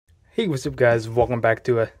Hey, what's up guys? Welcome back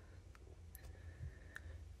to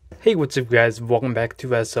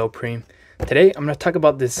SL Prime. Today I'm going to talk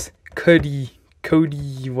about this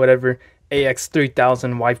Cudy whatever AX3000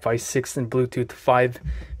 Wi-Fi 6 and Bluetooth 5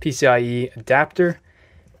 PCIe adapter.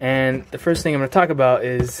 And the first thing I'm going to talk about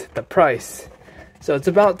is the price. So it's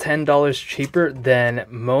about $10 cheaper than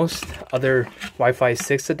most other Wi-Fi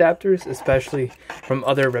 6 adapters, especially from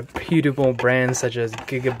other reputable brands such as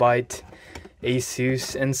Gigabyte,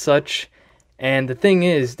 Asus, and such. And the thing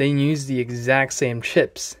is, they use the exact same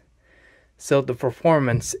chips, so the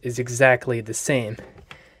performance is exactly the same.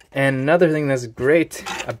 And another thing that's great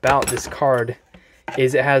about this card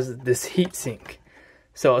is it has this heatsink.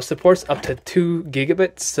 So it supports up to 2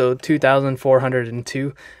 gigabits, so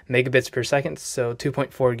 2402 megabits per second, so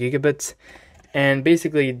 2.4 gigabits. And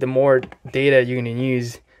basically, the more data you're going to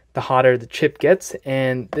use, the hotter the chip gets,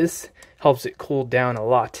 and this helps it cool down a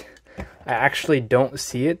lot. I actually don't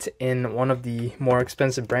see it in one of the more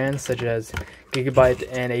expensive brands such as Gigabyte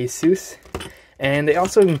and Asus. And they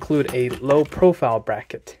also include a low profile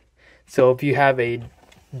bracket. So if you have a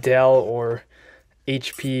Dell or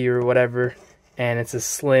HP or whatever and it's a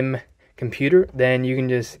slim computer, then you can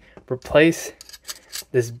just replace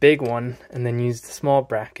this big one and then use the small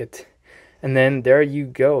bracket. And then there you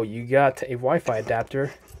go. You got a Wi-Fi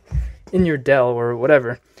adapter in your Dell or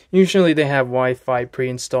whatever. Usually they have Wi-Fi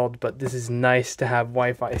pre-installed, but this is nice to have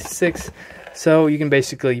Wi-Fi 6, so you can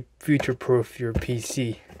basically future-proof your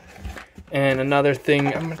PC. And another thing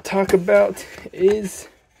I'm going to talk about is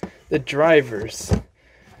the drivers.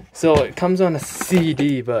 So it comes on a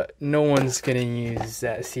CD, but no one's going to use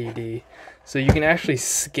that CD. So you can actually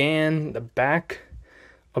scan the back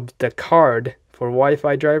of the card for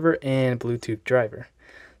Wi-Fi driver and Bluetooth driver.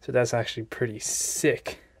 So that's actually pretty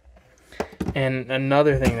sick. And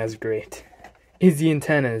another thing that's great is the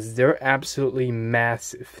antennas. They're absolutely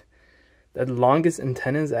massive. The longest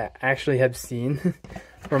antennas I actually have seen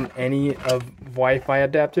from any of Wi-Fi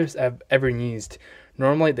adapters I've ever used.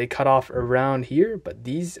 Normally they cut off around here, but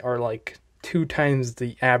these are like 2 times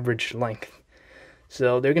the average length.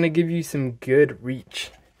 So they're going to give you some good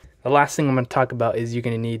reach. The last thing I'm going to talk about is you're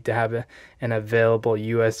going to need to have an available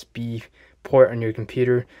USB port on your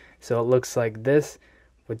computer. So it looks like this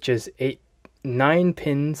with just 9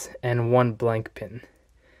 pins and 1 blank pin.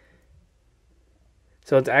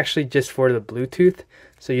 So it's actually just for the Bluetooth,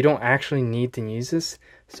 so you don't actually need to use this.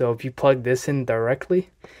 So if you plug this in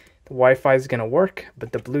directly, the Wi-Fi is going to work,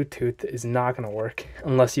 but the Bluetooth is not going to work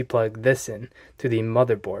unless you plug this in to the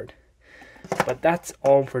motherboard. But that's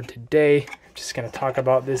all for today. I'm just going to talk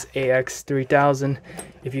about this AX3000.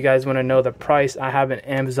 If you guys want to know the price, I have an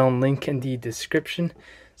Amazon link in the description.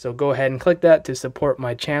 So go ahead and click that to support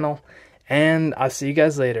my channel. And I'll see you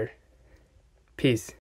guys later. Peace.